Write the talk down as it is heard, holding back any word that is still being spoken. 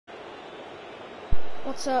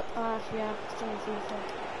What's up? Yeah, it's on Fifa.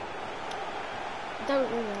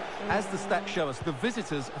 Don't really like As the stats show us, the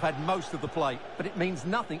visitors have had most of the play, but it means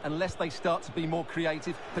nothing unless they start to be more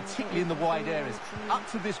creative, particularly in the wide areas. Up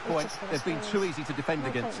to this point, they've been too easy to defend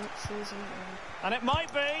against. And it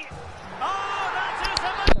might be. Oh, that is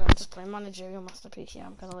a... So I'm just playing managerial masterpiece. Yeah,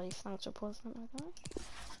 I'm gonna leave. Thanks for pausing it like that.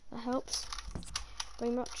 That helps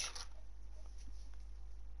very much.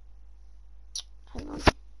 Hang on.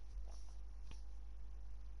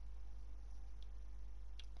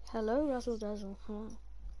 Hello, Razzle Dazzle. Hello.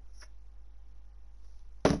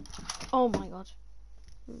 Oh my god.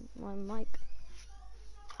 My mic.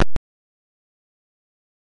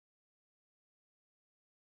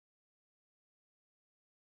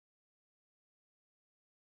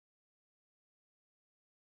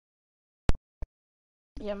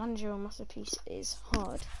 Yeah, managerial masterpiece is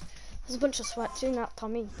hard. There's a bunch of sweat doing that,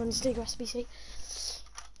 Tommy. Bundesliga SBC.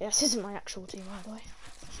 Yeah, this isn't my actual team, by the way.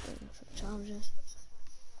 Just doing it for the challenges.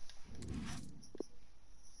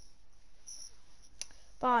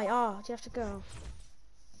 Bye. Ah, do you have to go?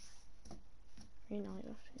 Reunite.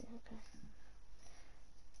 Okay.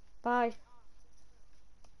 Bye.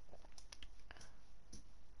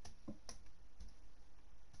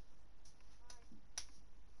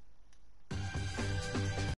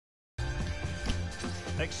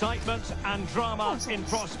 Excitement and drama in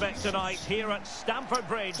prospect tonight here at Stamford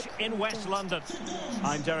Bridge in West London.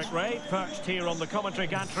 I'm Derek Ray, perched here on the commentary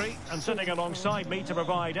gantry, and sitting alongside me to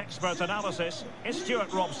provide expert analysis is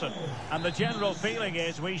Stuart Robson. And the general feeling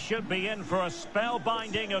is we should be in for a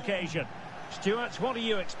spellbinding occasion. Stuart, what are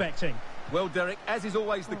you expecting? Well, Derek, as is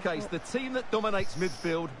always the case, the team that dominates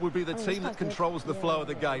midfield will be the team that controls the flow of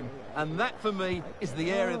the game. And that, for me, is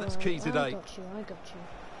the area that's key today. I got you.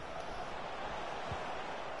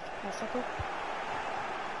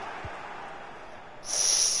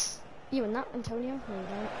 You and that, Antonio? No, you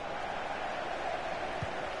don't.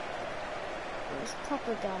 There's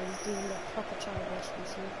proper guys doing the proper challenge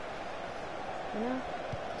SBC. You know?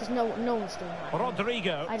 Because no one's doing that.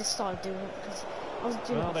 Rodrigo. I just started doing it because I was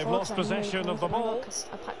doing it before. They've lost possession of the ball.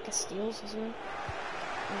 I packed Casteels as well.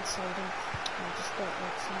 And sold them. I just got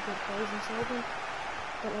like some good plays and sold them.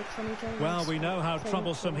 Well, we know how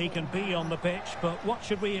troublesome he can be on the pitch, but what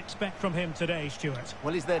should we expect from him today, Stuart?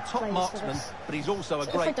 Well, he's their top marksman, but he's also a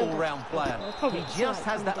great all-round player. He just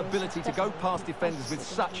has that ability to go past defenders with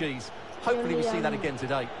such ease. Hopefully we see that again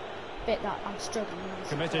today. Bit that I'm struggling with.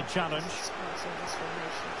 Committed challenge.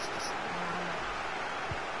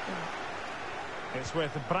 It's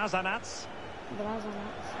with Brazanats.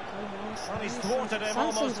 Well, he's thwarted him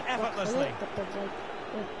almost effortlessly.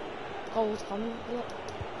 Gold helmet look,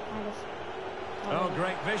 kind of. Oh,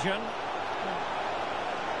 great vision.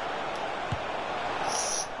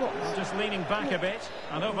 What? Just leaning back a bit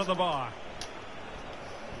and over the bar.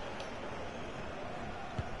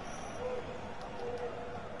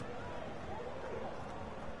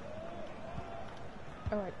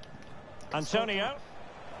 All right. Antonio.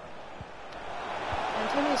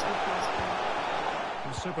 Antonio's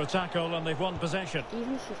Super tackle, and they've won possession.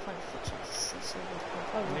 Even if you play foot checks, he's so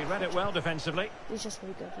good. He read it well defensively. He's just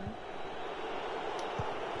really good, man.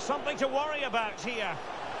 Something to worry about here.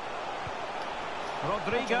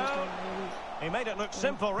 Rodrigo. He made it look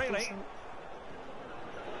simple, really.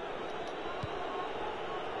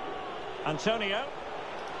 Antonio.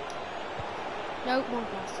 No, one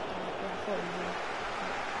pass.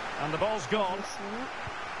 And the ball's gone.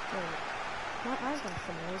 My eyes got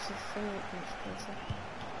funny. It's a thing that comes closer.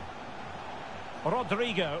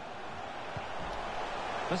 Rodrigo.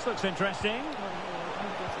 This looks interesting.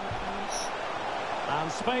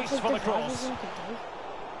 And space for the cross.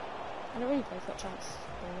 I don't really play foot chance.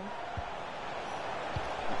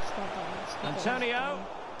 Antonio.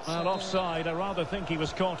 Well, offside. I rather think he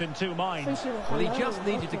was caught in two minds. Well, he just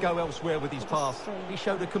needed to go elsewhere with his pass. He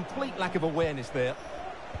showed a complete lack of awareness there.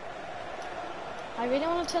 I really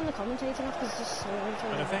want to turn the commentator off because it's just so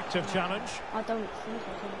irritating. An effective challenge. I don't think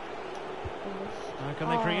I can. How can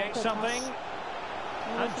they create something?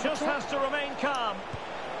 And just has to remain calm.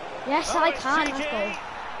 Yes, I can. Let's go.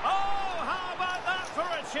 Oh, how about that for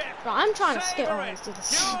a chip? Right, I'm trying to skip on to the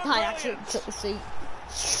seat. I actually took the seat.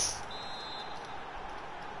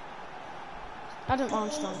 I don't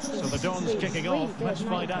understand. So the Dons kicking off. Let's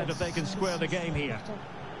find out if they can square the game here.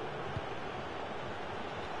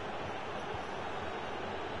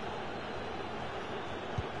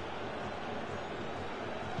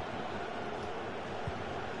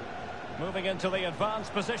 Moving into the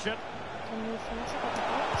advanced position.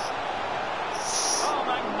 Oh,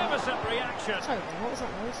 magnificent reaction. Sorry, what was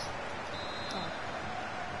that noise? Oh.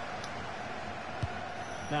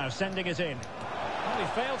 Now sending it in. Well, he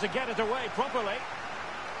failed to get it away properly.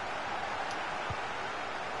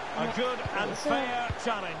 A good and fair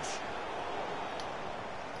challenge.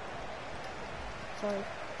 Sorry.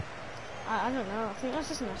 I don't know. I think that's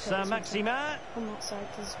just an effort. Saint-Maximin. On that side,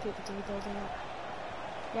 because people do building up.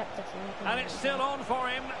 Yep, definitely. And it's still on for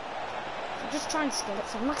him. So just try and skill it.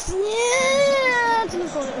 Saint-Maximin. Yeah! Didn't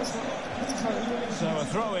call it this one. So a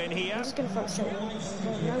throw in here. I'm just going to throw it straight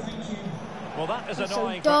in. Nope. Well, that is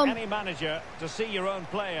annoying so for any manager to see your own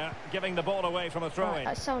player giving the ball away from a throw-in.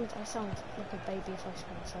 I sound like a baby if I say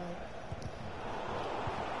sorry.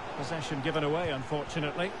 Possession given away,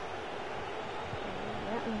 unfortunately.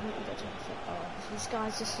 These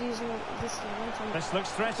guys just using this one. This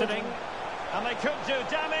looks threatening, and they could do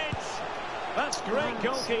damage. That's great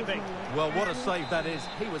goalkeeping. Well, what a save that is.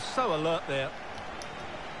 He was so alert there.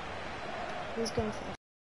 He's going for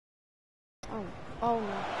the... Oh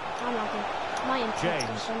no. I'm lagging. My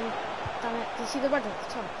James. Damn it. Do you see the red at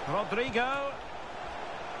the top? Rodrigo.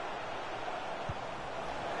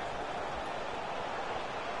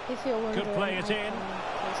 If you're wondering, could play it in.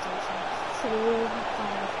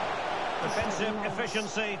 Defensive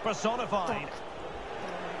efficiency personified.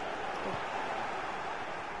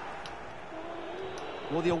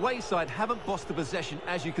 Well, the away side haven't bossed the possession,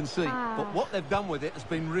 as you can see. But what they've done with it has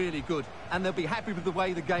been really good. And they'll be happy with the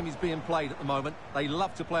way the game is being played at the moment. They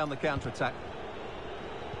love to play on the counter-attack.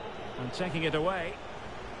 And taking it away.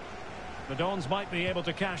 The Dons might be able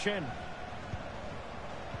to cash in.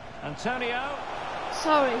 Antonio.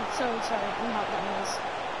 Sorry. I'm not getting this.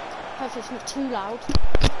 Hopefully it's not too loud.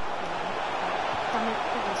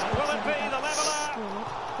 Will it be the leveller?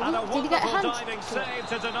 And a wonderful diving save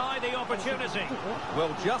to deny the opportunity.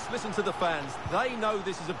 Well, just listen to the fans. They know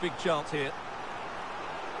this is a big chance here.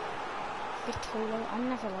 Victoria, I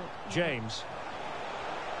never like... James.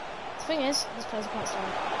 The thing is, this player's quite strong.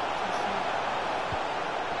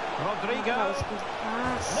 Rodrigo. No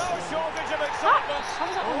shortage of excitement.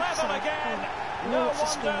 Level again. No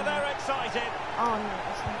wonder they're excited. Oh no,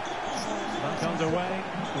 that's not. Back underway.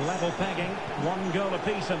 Level pegging. 1 goal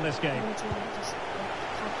apiece in this game.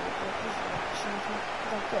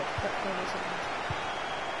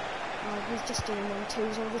 He's just doing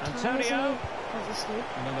 1-2s all the time. Antonio. Obviously.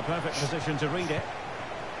 And in the perfect position to read it.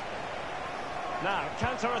 Now,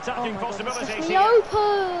 counter-attacking possibilities here.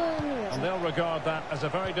 Open! And they'll regard that as a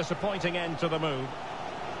very disappointing end to the move.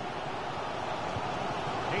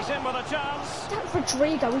 He's in with a chance. That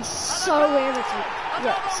Rodrigo, he's so irritating.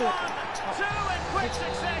 Yeah, see it. Two in quick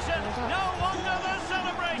succession. No wonder they're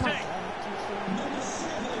celebrating.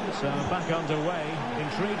 So back underway.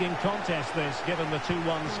 Intriguing contest this, given the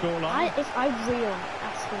 2-1 scoreline. If I reel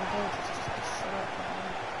asking him to just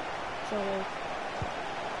surely.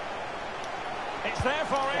 It's there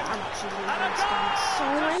for him. Yeah, I'm actually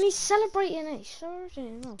really and he's celebrating it. He's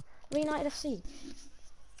celebrating it. Reunited FC.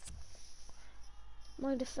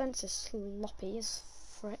 My defence is sloppy as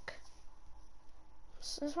frick.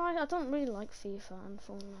 That's why I don't really like FIFA and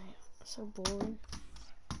Fortnite. It's so boring.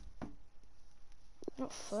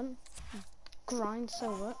 Not fun. Grind so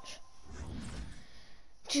much.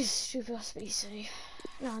 Just stupid SBC.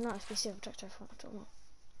 No, not SBC, I've checked out for it.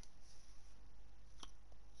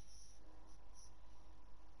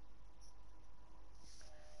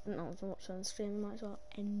 No, if I'm watching the stream, I might as well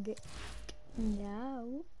end it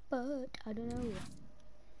now, but I don't know.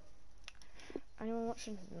 Anyone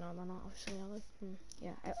watching? No, they're not, obviously, are they?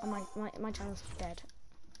 Yeah, my channel's dead.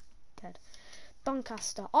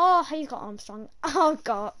 Doncaster. Oh, he's got Armstrong. Oh,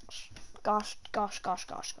 gosh.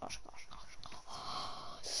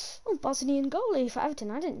 Oh, Bosnian goalie for Everton.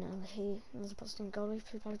 I didn't know that he was a Bosnian goalie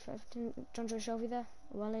who played for Everton. John Joe Shelby there.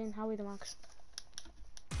 Well in. Howie the Max.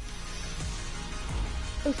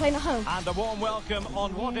 We're playing at home. And a warm welcome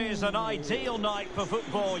on what is an ideal night for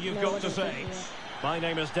football, you've got to say. My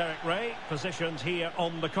name is Derek Ray, positioned here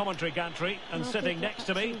on the commentary gantry, and sitting next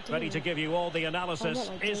to me, ready to give you all the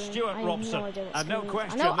analysis, is Stuart Robson. And no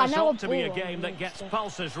question, this ought to be a game that gets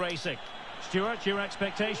pulses racing. Stuart, your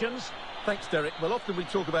expectations? Thanks, Derek. Well, often we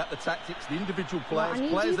talk about the tactics, the individual players,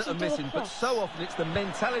 players that are missing, but so often it's the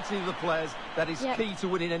mentality of the players that is key to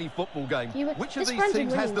winning any football game. Which of these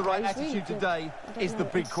teams has the right attitude today is the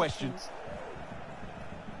big question.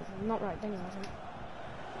 Not right, then he wasn't.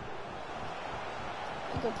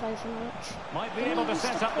 Good play from Rich. Might be able to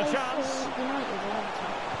set up the chance.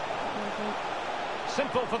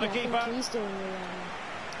 Simple for the keeper. He's doing the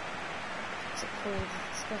what's it called?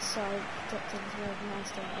 It's the side dropped into the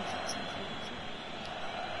master.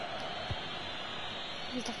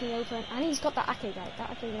 He's definitely open, and he's got that Ake guy.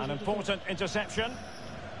 An important interception.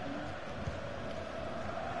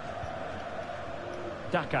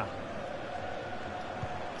 Daka.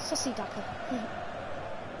 Sussy Daka.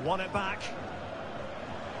 Won it back.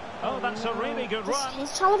 Oh, that's a really good run. His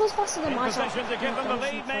Chalobah's faster than my possession to give them the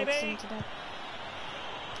lead, maybe.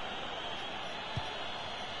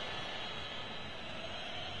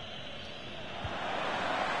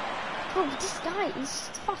 Oh, this guy, he's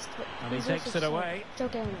fast. But and he takes it away. Joe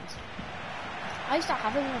Gomez. I used to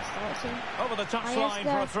have him when I started. Over the touchline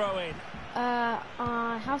for a throw in.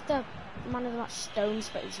 I have the man of the match Stones,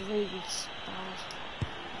 but he's really bad.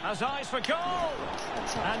 Has eyes for goal,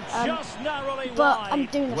 and just narrowly but wide. I'm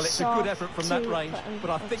doing well, it's a good effort from that range, but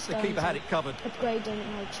I think the keeper had it covered. Upgrading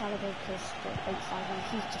my Chalobah because the 8-5 and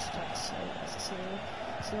he's just like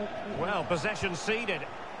slow. Well, possession ceded.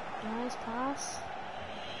 Nice pass.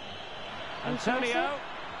 Antonio.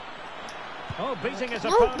 Oh, beating his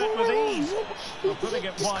opponent with ease. Well, putting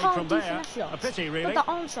it wide from there. A pity, really. But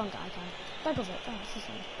the Armstrong guy can. Beg of it. That's his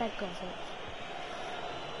name. Beg of it.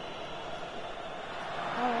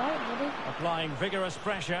 Alright, buddy. Applying vigorous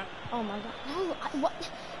pressure. Oh my god. No,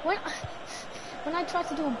 when I try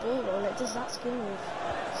to do a ball roll, it does that skill move.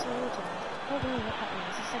 So weird. I don't know what that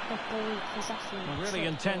is. It's like a ball possession. Really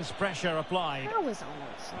intense pressure applied. How is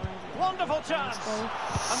Arnold? Wonderful chance.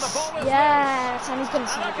 And the ball is yes, and he's going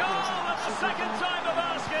to and a goal at the second time of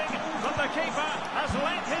asking, but the keeper has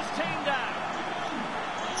let his team down.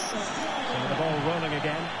 So the ball rolling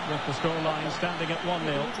again with the scoreline standing at 1-0.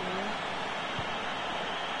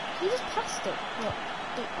 He just passed it. Look,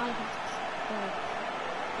 I have to.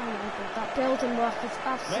 Oh my god, that building work is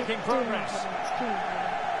absolutely making progress.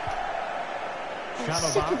 I'm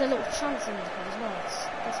sick of the little chance in this one as well.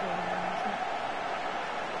 That's what I'm doing.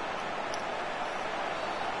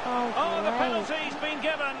 Oh, the penalty's been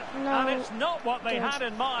given, and it's not what they had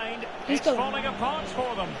in mind. It's falling apart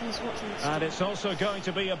for them. And it's also going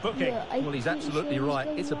to be a booking. Yeah, well, he's absolutely right.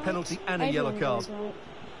 It's a penalty and a yellow card.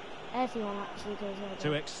 Everyone actually goes right.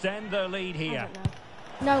 To extend their lead here.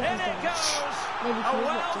 No, in it goes! A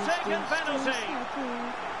well-taken penalty.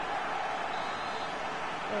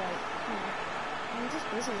 I'm just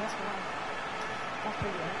busy, that's why.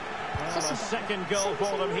 Well, a second goal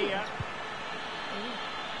for them here.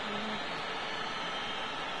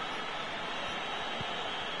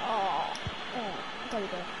 Oh, there we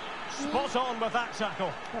go. Spot on with that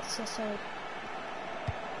tackle. That's so sad.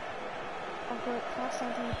 I've got cross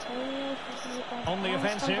onto Antonio. On the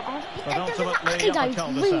offensive, but ultimately up the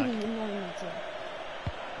cul-de-sac.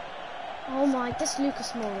 Oh my, this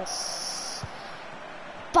Lucas Moore is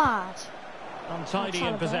bad. Untidy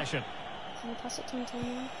in possession. Can you pass it to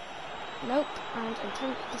Antonio? Nope. And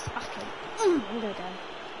Antonio is backing. I'm gonna go.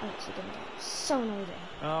 I'm actually gonna go. So annoyed.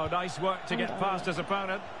 Oh, nice work to get past his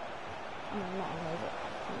opponent. No, not annoyed.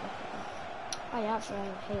 Oh yeah, actually,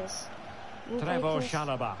 here's Trevor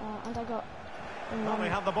Chalobah. and I got. Well, they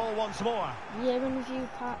have the ball once more. Year in review,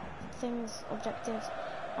 things, objectives,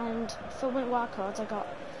 and for wild cards, I got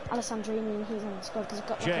Alessandrini, and he's on the squad because I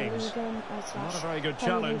got like James. a Liga, Not a very good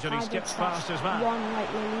challenge, and he skips past his man. One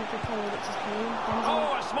like La Liga player, which is Kareem.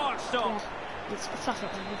 Oh, a smart stop. Yeah, it's flat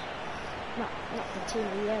out there. Not the team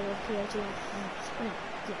of the year or POT.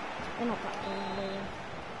 Yeah, they're not that good.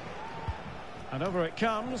 And over it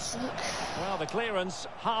comes. Well, the clearance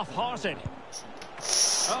half-hearted.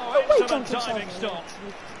 Oh, excellent diving stop.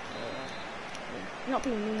 Not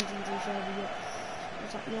being mean to is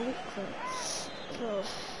that your weak foot?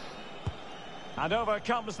 And over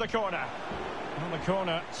comes the corner. On the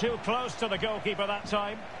corner, too close to the goalkeeper that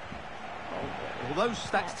time. Well, those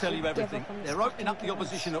stats tell you everything. They're opening up the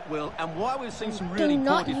opposition at will, and while we've seen some really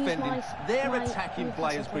poor defending, their attacking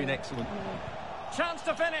play has been excellent. Chance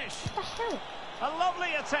to finish. What the hell? A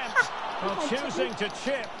lovely attempt. Well, choosing to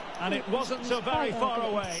chip, and it wasn't so very far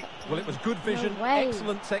away. Well, it was good vision,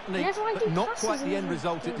 excellent technique, but not quite the end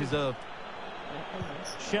result it deserved.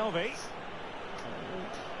 Shelby.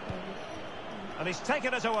 And he's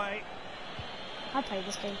taken it away. I played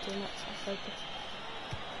this game too much. I focus.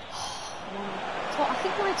 I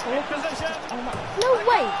think my talk is no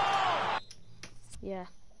way! Yeah.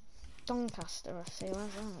 Doncaster, I feel.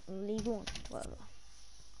 League One. Whatever.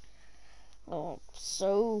 Oh,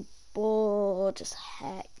 so bored as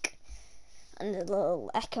heck. And the little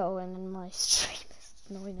echoing in my stream is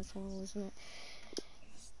annoying as well, isn't it?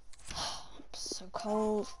 I'm so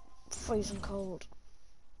cold. Freezing cold.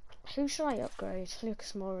 Who should I upgrade?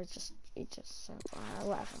 Lucas Moura just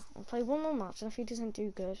whatever. I'll play one more match, and if he doesn't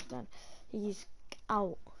do good, then he's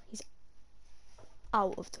out. He's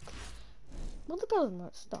out of the. Well, the building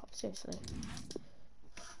won't stop. Seriously.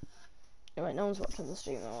 Anyway, no one's watching the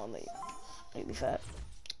stream. I'll leave. To be fair.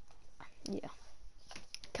 Yeah.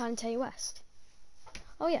 Kante West.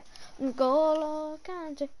 Oh yeah. N'Golo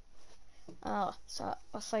Kante. Oh, so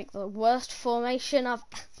that's like the worst formation I've...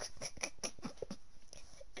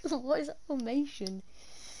 What is that formation?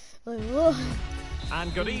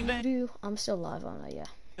 And good evening. I'm still live on it, yeah.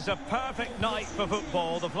 It's a perfect night for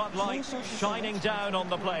football. The floodlights shining down on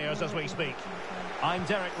the players as we speak. I'm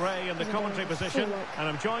Derek Ray in the commentary position, and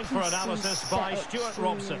I'm joined for analysis by Stuart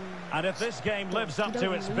Robson. And if this game lives up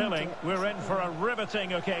to its billing, we're in for a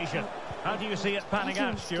riveting occasion. How do you see it panning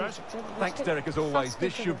out, Stuart? Thanks, Derek, as always.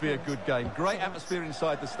 This should be a good game. Great atmosphere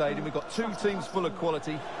inside the stadium. We've got two teams full of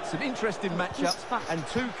quality, some interesting matchups, and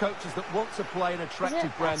two coaches that want to play an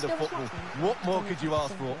attractive brand of football. What more could you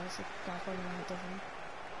ask for?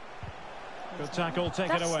 Good tackle,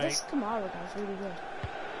 take it away. This Kamara guy's really good.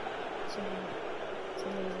 It's amazing.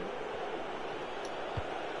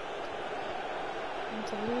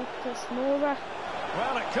 Into Lucas Moura.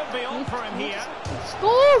 Well, it could be on for him here.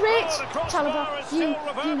 Score it! Oh, the crossbar is still you legend,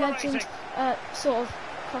 reverberating. sort of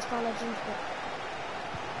crossbar legend. But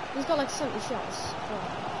he's got like 70 shots.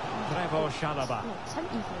 Trevor Chalobah. No,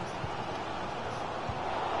 70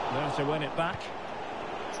 There to win it back.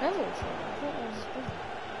 Trevor Chalobah.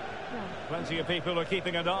 No. Plenty of people are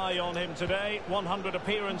keeping an eye on him today. 100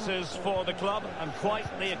 appearances for the club and quite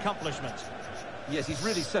the accomplishment. Yes, he's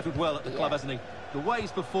really settled well at the club, hasn't he? The way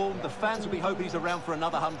he's performed, the fans will be hoping he's around for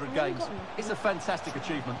another 100 games. It's a fantastic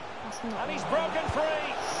achievement. And he's broken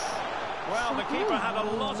free. Well, the keeper had a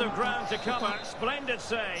lot of ground to cover. Splendid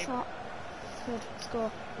save. Good score.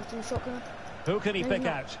 He's doing shotgun. Who can he pick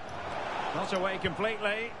out? Not away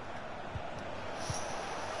completely.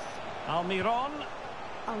 Almiron.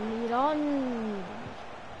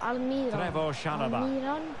 Trevor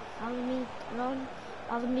Chalobah.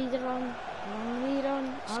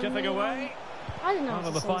 Almiron. Skipping away. I don't know.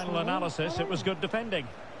 Under the final analysis, it was good defending.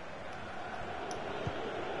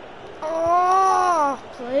 Oh,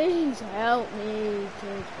 please help me.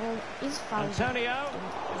 Oh, he's fouled. Antonio,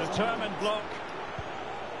 determined block.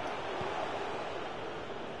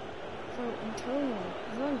 Antonio,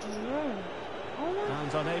 run. Oh no.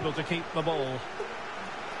 And unable to keep the ball.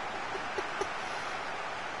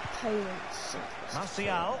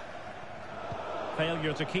 Martial.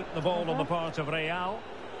 Failure to keep the ball on the part of Real.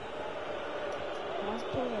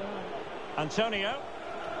 Antonio.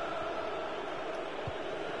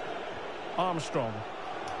 Armstrong.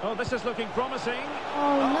 Oh, this is looking promising.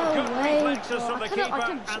 Oh, no good way, reflexes from the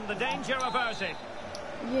keeper and the danger averted.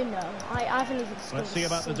 You know, I haven't even scored. Let's see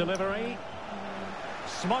about the delivery.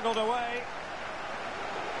 Smuggled away.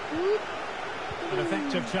 An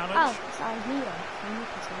effective challenge. Oh, it's Almeida.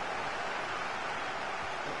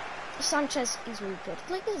 Sanchez is really good.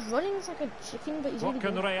 Like his running is like a chicken, but he's really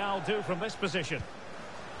good. What can Real do from this position?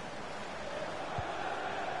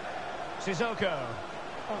 Sissoko.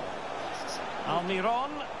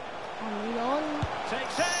 Almiron.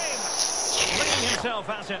 Takes aim. Bringing himself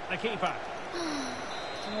at it, the keeper.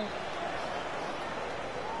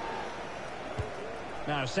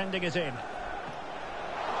 Now sending it in.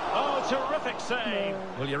 Oh, terrific save.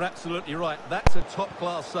 Well, you're absolutely right. That's a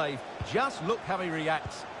top-class save. Just look how he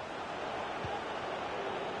reacts.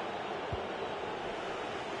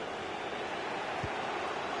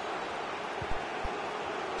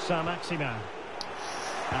 Saint-Maximin.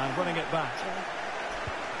 And running it back.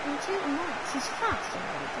 He's fast.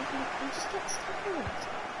 He just gets stuck.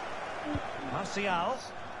 Martial.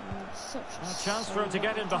 A chance for him to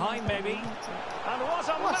get in behind, maybe. And what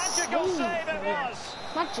a magical save it was!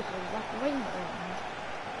 Magically, like rainbow.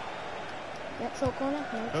 Yep, short corner.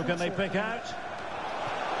 Who can they pick out?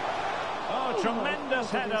 Oh, tremendous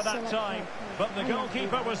header that time. But the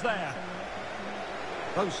goalkeeper was there.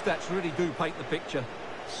 Those stats really do paint the picture.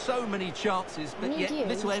 So many chances, but yet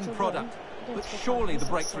little end product. But surely the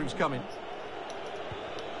breakthrough's coming.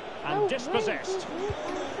 And dispossessed.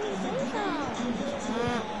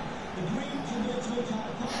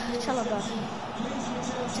 Chalobah.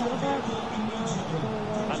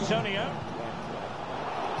 Antonio.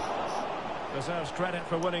 Deserves credit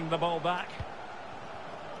for winning the ball back.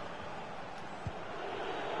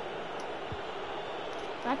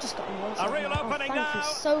 I just got a real opening now. Thank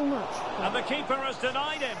you so much. And the keeper has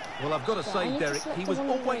denied him. Well, I've got to say, Derek, he was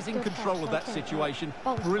always in control of that situation.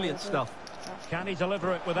 Brilliant stuff. Can he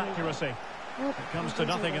deliver it with accuracy? It comes to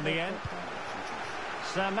nothing in the end.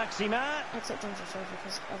 Saint-Maximin.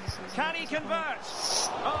 Can he convert?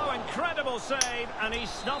 Oh, incredible save. And he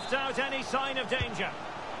snuffed out any sign of danger.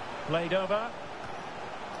 Played over.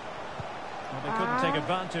 Well, they couldn't take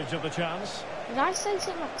advantage of the chance. Did I say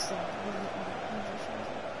Saint-Maximin?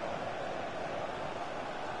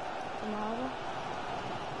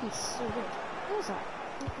 He's so good. What was that?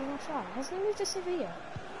 Hasn't he moved to Sevilla?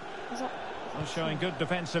 Is that Well, showing good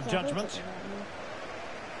defensive judgment.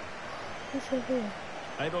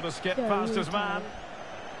 Able to skip past his man.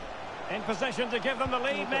 In position to give them the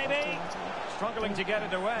lead, maybe. Struggling to get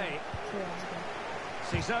it away.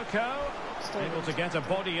 Sissoko. Able to get a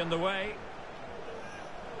body in the way.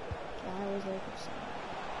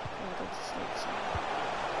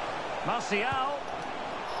 Martial.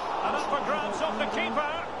 And up for grabs off the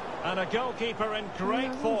keeper. And a goalkeeper in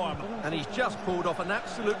great form. And he's just pulled off an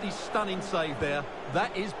absolutely stunning save there.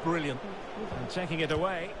 That is brilliant. And taking it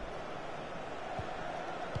away.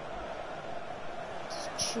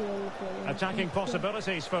 Attacking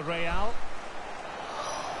possibilities for Real.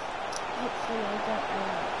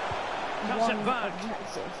 Cuts it back.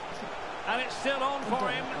 And it's still on for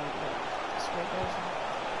him.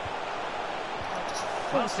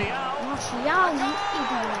 Martial, you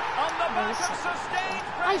idiot. On the back of sustained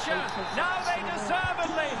pressure. Now they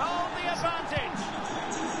deservedly hold the advantage.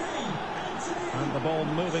 And the ball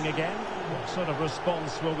moving again. What sort of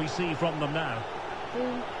response will we see from them now?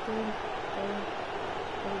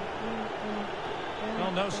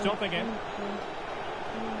 Oh, no stopping him.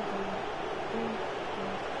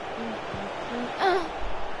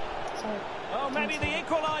 Oh, maybe the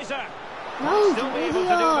equaliser. No, still be able to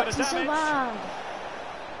do a bit of so damage. bad.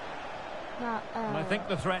 And I think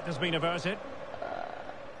the threat has been averted.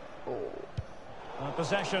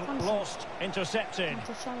 Possession lost, intercepted.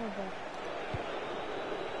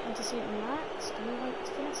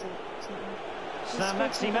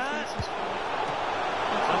 Saint-Maximin.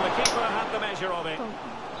 And the keeper had the measure of it.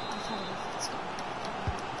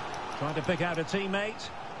 Trying to pick out a teammate.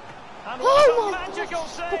 And what a magical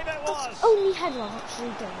save it was! Only header I've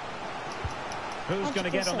actually done. Who's going to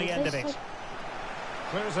get on the end of it?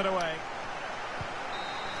 Clears it away.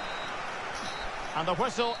 And the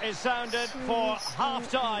whistle is sounded for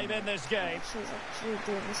half-time in this game.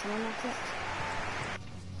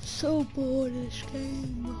 So bored this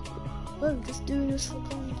game. Well, just doing this for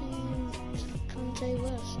Conte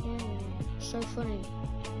West. Yeah, so funny.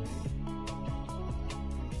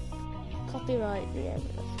 Copyright, yeah,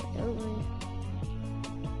 don't we?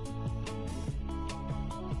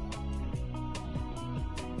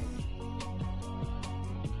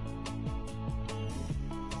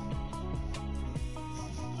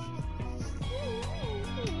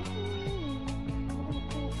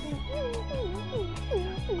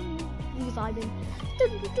 Vibing.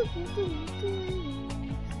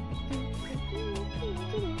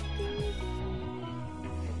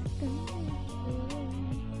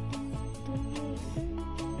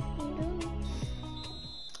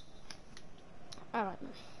 Alright,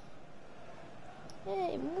 man.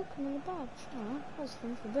 Hey, I'm looking in the badge. Oh, that was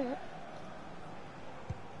fun for a bit.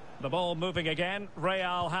 The ball moving again.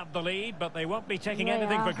 Real have the lead, but they won't be taking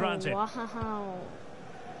anything for granted. Wow.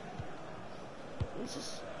 This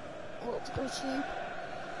is what to go to.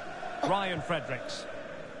 Ryan Fredericks.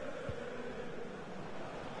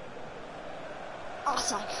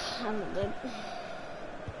 Offside.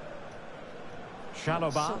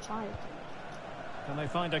 Chalobah. So tired. Can they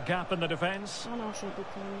find a gap in the defence? I know I should be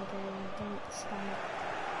playing the game. Don't stand.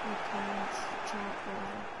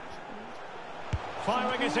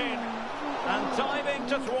 Firing it in. And diving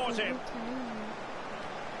to thwart him.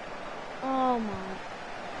 Oh my.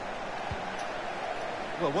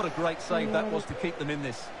 Well, what a great save that was to keep them in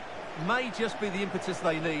this. May just be the impetus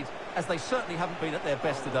they need, as they certainly haven't been at their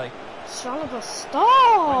best today. Chalobah,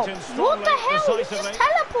 stop! What the hell? He just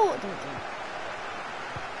teleported.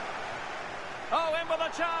 Oh, in with a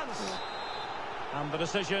chance! Yeah. And the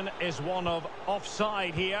decision is one of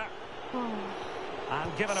offside here. Oh.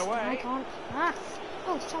 And given away. I can't pass.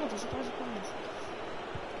 Oh, it's Chalobah, surprise.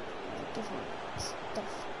 Different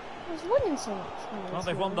stuff. I was winning so much. Well,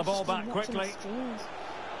 they've won the ball back quickly.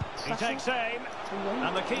 He takes aim.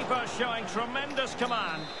 And the keeper showing tremendous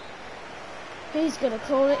command. He's going to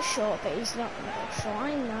call it short, but he's not going to go short.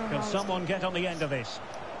 I know. Can someone get on the end of this?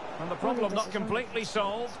 And the problem not completely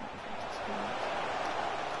solved.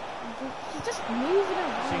 He's just moving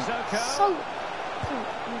around. Sissoko. So...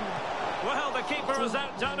 Well, the keeper has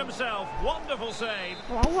outdone himself. Wonderful save.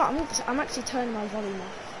 Well, I'm actually turning my volume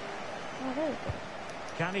off. Oh, there we go.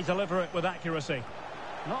 Can he deliver it with accuracy?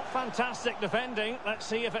 Not fantastic defending. Let's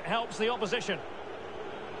see if it helps the opposition.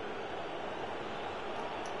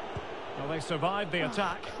 Well, they survived the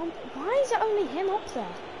attack. Why is it only him up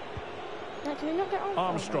there? Like, can we not get on?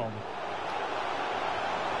 Armstrong.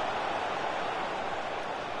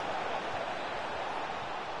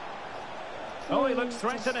 Oh, he looks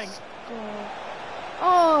threatening.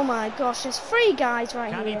 Oh my gosh, there's 3 guys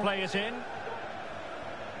right here. Can he play it in?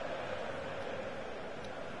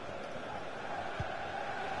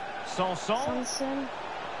 Sanson.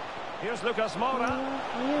 Here's Lucas Moura.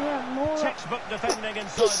 Textbook defending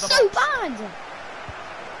inside He's the so box. bad!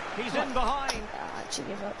 He's in behind. I actually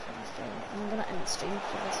give up for this game. I'm going to end the stream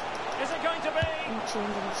for this. Is it going to be? I'm actually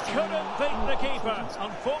ending the stream. Couldn't beat the keeper,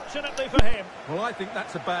 unfortunately for him. Well, I think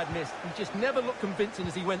that's a bad miss. He just never looked convincing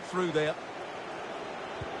as he went through there.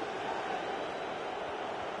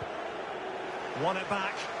 Won it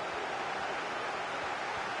back.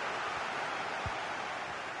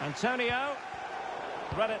 Antonio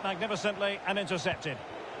read it magnificently and intercepted.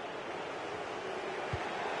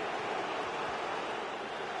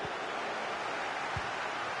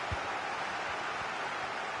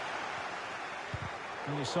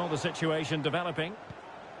 And you saw the situation developing.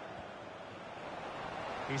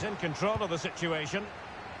 He's in control of the situation.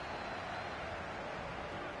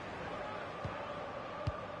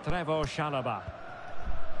 Trevoh Chalobah.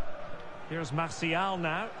 Here's Martial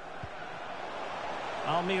now.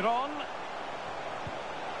 Almiron.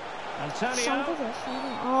 Antonio.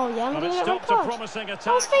 Oh, yeah, I'm but going it to stopped a promising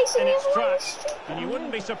attack in its tracks. And you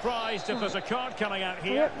wouldn't be surprised if there's a card coming out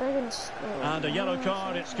here. And a yellow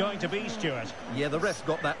card it's going to be, Stuart. Yeah, the ref's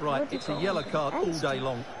got that right. It's a yellow card all day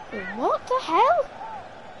long. What the hell?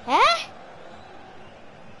 Eh?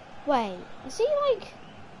 Wait, is he like...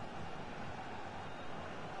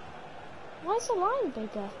 Why is the line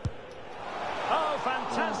bigger? Oh,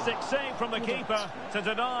 fantastic save from the keeper to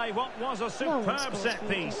deny what was a superb set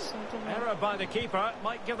piece. Error by the keeper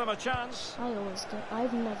might give them a chance. I always do.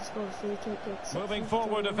 I've never scored a free kick. Moving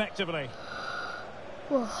forward effectively.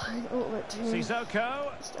 Well, I don't let you.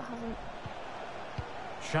 Sissoko. Still haven't.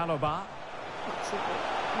 Chalobah.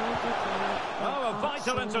 Oh, a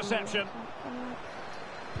vital interception.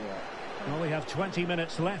 Well, we have 20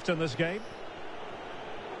 minutes left in this game.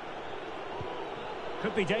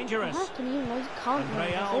 Could be dangerous. How can you know you can't? And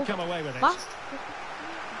Real will come away with it.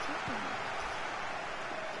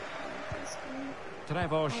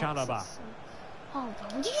 Trevoh Chalobah. Oh,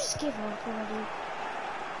 would you just give up already?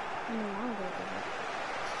 I mean, I'm going to give up.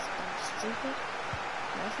 It's stupid.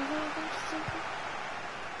 Stupid.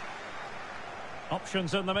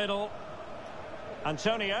 Options in the middle.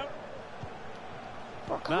 Antonio.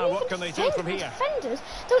 Now, what can they do from here? Defenders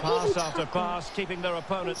don't pass even after tackle. Pass, keeping their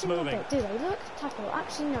opponents moving. Do they look? Tackle.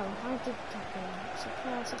 Actually, no. I did tackle.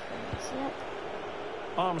 Surprise. Yep.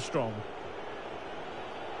 Armstrong.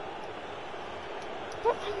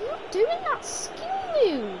 But I'm not doing that skill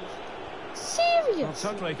move. Seriously. Well,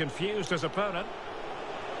 totally confused his opponent.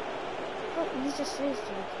 But he just feels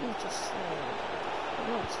like he just.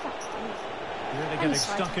 It's fast, really getting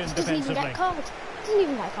stuck in defensively. Doesn't even get card. Doesn't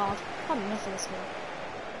even get card. I'm missing this one.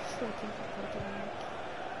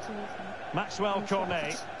 Maxwell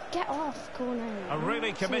Cornet. Get off, Cornet. A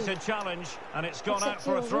really committed challenge, and it's gone out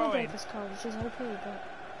for a throw-in. Which is okay, but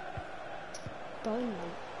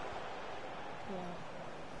Burnley. Yeah,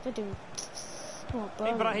 they're doing.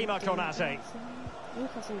 Ibrahima Konate.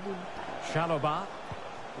 Chalobah.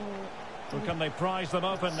 Well, can they prize them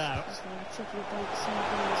open now? It's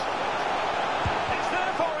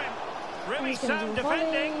there for him. Really sound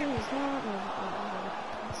defending.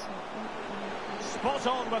 Spot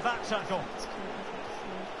on with that tackle.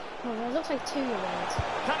 Oh, it looks like 2-year-olds.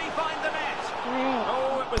 Can he find the net? Right.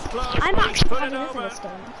 Oh, it was close. I'm actually put having it a look over. at this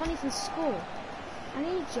game. I can't even score. I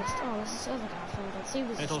need just... Oh, this is other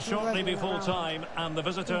guy. It'll shortly be full time, and the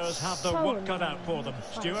visitors have their work cut out for them.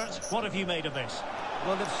 Stuart, what have you made of this?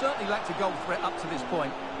 Well, they've certainly lacked a goal threat up to this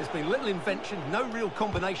point. There's been little invention, no real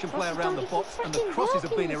combination play around the box, and the crosses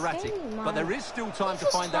have been erratic. But there is still time to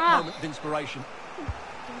find that moment of inspiration.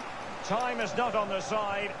 Time is not on their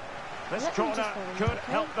side. This corner could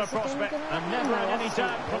help the prospect, and never any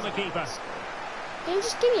doubt from the keeper. Can you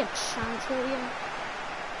just give me a chance, will you?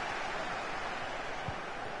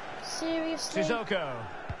 Seriously? Sissoko.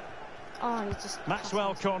 Oh, he just...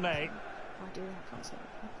 Maxwell Cornet. I do that, can't say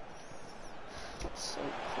that. That's so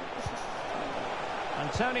cool.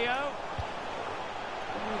 Antonio.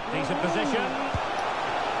 Decent position.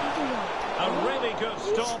 A really good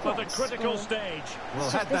stop at the critical stage. Well,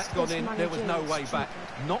 had that gone in, there was no way back.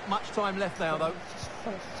 Not much time left now, though.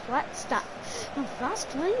 What's that? Oh, fast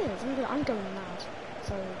players. I'm going mad.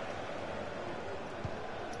 So...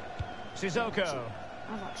 Sissoko.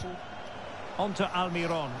 I've actually... On to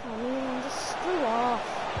Almiron. Almiron, just screw off.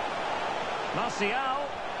 Martial.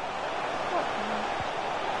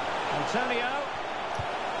 Antonio.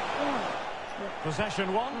 Yeah.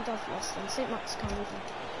 Possession one. I've lost them. St. Max can't even.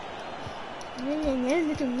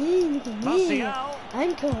 Look at me. Martial.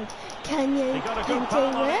 I'm called Kanye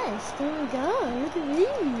West. Oh my god, look at me.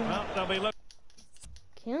 Well, they'll be looking.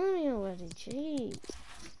 Kill me already, jeez.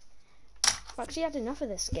 actually had enough of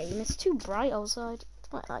this game. It's too bright outside.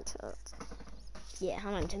 Quite like it. Yeah,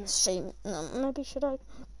 I might do the same. No, maybe should I?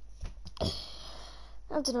 I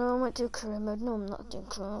don't know. I might do career mode. No, I'm not doing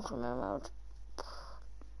career mode.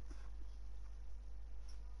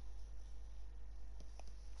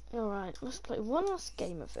 Alright, let's play one last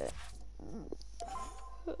game of it.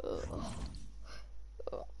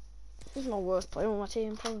 This is my worst player on my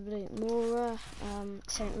team, probably Mora,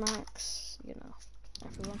 St. Max, you know,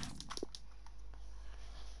 everyone.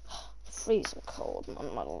 Freezing cold,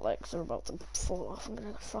 man, my legs are about to fall off, I'm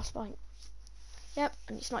gonna get frostbite. Yep,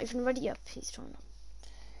 and he's not even ready up, he's trying to...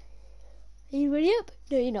 Are you ready up?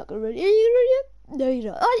 No, you're not gonna ready. Are you ready up? No,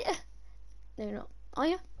 you're not. Are you? No, you're not. Are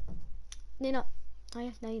you? No, you're not. Are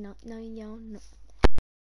you? No, you're not. No, you're not.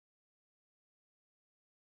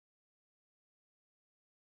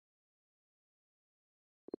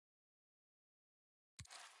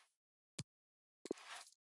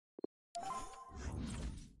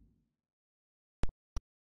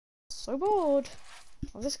 So bored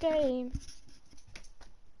of this game.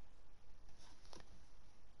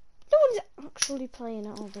 No one's actually playing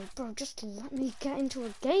it all day, bro. Just let me get into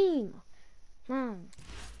a game, man.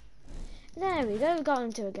 There we go, got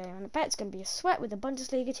into a game, and I bet it's going to be a sweat with the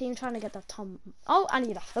Bundesliga team trying to get the Tom. Oh, and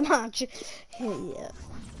he left the match. Yeah.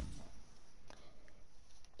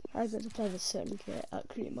 I'm going to play with certain kit.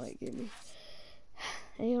 Actually, it might give me.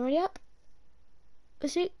 Are you ready up?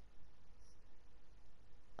 Let's see.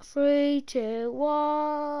 3, 2,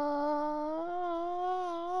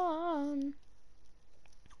 1.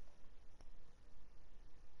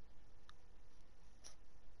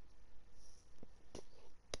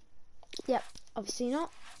 Yep, obviously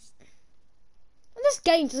not. And this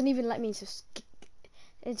game doesn't even let me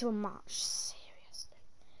into a match. Seriously.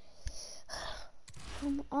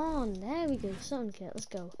 Come on, there we go. Son kit, let's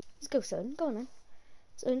go. Let's go, son. Go on then.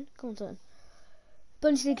 Son, come on, son.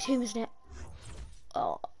 Bundesliga team, isn't it?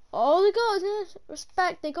 Oh, they got it.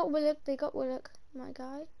 Respect. They got Willock. They got Willock. My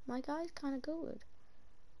guy's kind of good.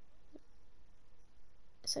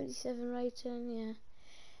 77 rating. Yeah.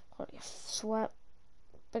 Quality of sweat.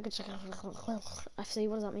 FC.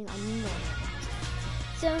 What does that mean? I'm not.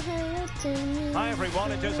 Hi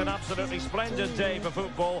everyone. It is an absolutely splendid day for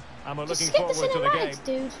football, and we're looking forward to the game.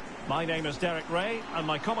 Dude. My name is Derek Ray, and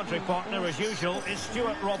my commentary partner, as usual, is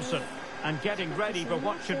Stuart Robson. And getting ready for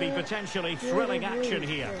what should be potentially thrilling action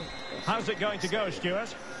here. How's it going to go,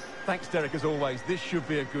 Stuart? Thanks, Derek, as always. This should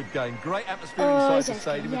be a good game. Great atmosphere inside the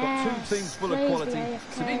stadium. We've got two teams full of quality,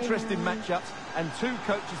 some interesting matchups, and two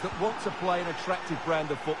coaches that want to play an attractive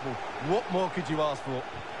brand of football. What more could you ask for?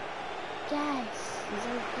 Yes, he's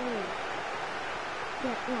okay.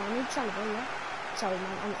 Yeah, no, I need Sullivan, yeah? Sorry,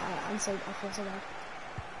 man, I feel so bad.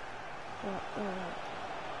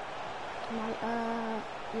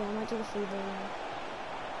 Yeah, I might do the free ball now.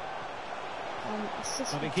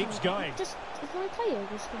 But he keeps going. Just, if my player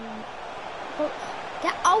was going to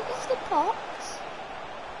get out of the box.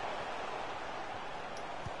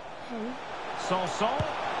 Sanson.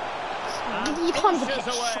 You can't even get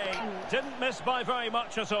away. Didn't miss by very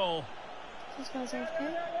much at all. This guy's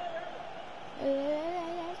AFK.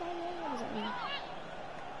 What does that mean?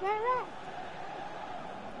 Right.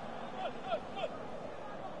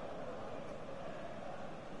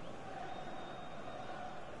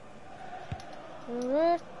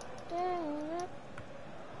 Good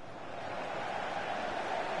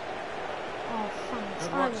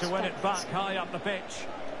work to win it back high up the pitch.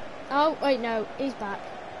 Oh, wait, no. He's back.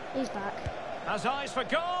 Has eyes for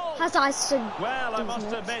goal. Well, I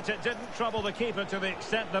must admit it didn't trouble the keeper to the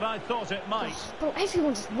extent that I thought it might. Bro,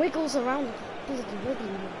 everyone just wiggles around.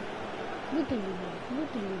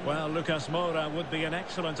 Well, Lucas Moura would be an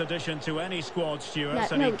excellent addition to any squad, Stuart,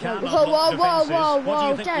 and he can whoa, what do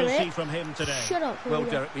you think Derek, we'll see from him today? Shut up. Well,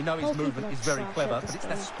 Derek, we know his movement is very clever, but it's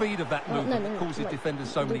the speed of that movement that causes defenders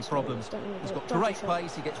so many problems. He's got great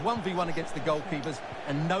pace, he gets 1v1 against the goalkeepers,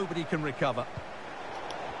 and nobody can recover.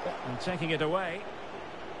 And taking it away.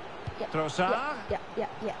 Trossard. Yeah.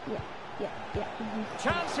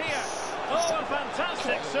 Chance here. Oh, a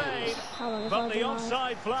fantastic save. But the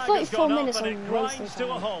offside flag has 44 gone up minutes and it grinds to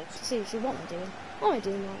a halt. Seriously, what am I doing? What am I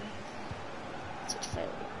doing now? Such a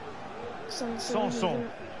failure. Sanson.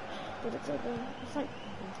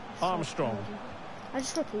 Armstrong. I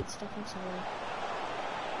just repeat stuff, I'm sorry.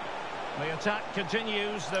 The attack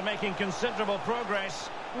continues. They're making considerable progress.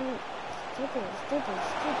 Dribble.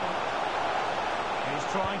 He's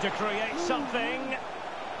trying to create something.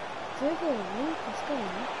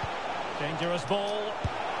 Dangerous ball.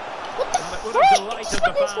 What the And it would have delighted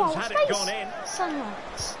the fans had it gone in.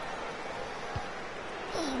 Sunlight.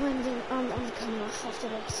 Oh, I'm coming off after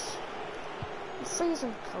this.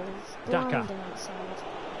 freezing cold. Daka. Blinding outside.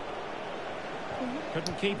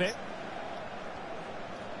 Couldn't keep it.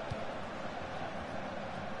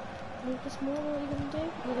 Lucas Moore, what are you going to do?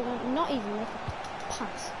 You're gonna not even make a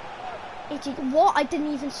pass. What? I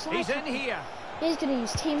didn't even slide. He's in here. He's going to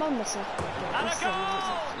use team on this. And a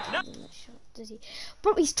goal! No. Does he?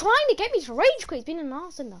 Bro, he's trying to get me to rage quit. He's been an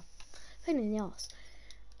arse in there. Pain in the arse.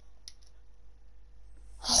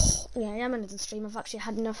 Yeah, I'm in the stream. I've actually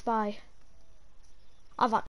had enough by. I've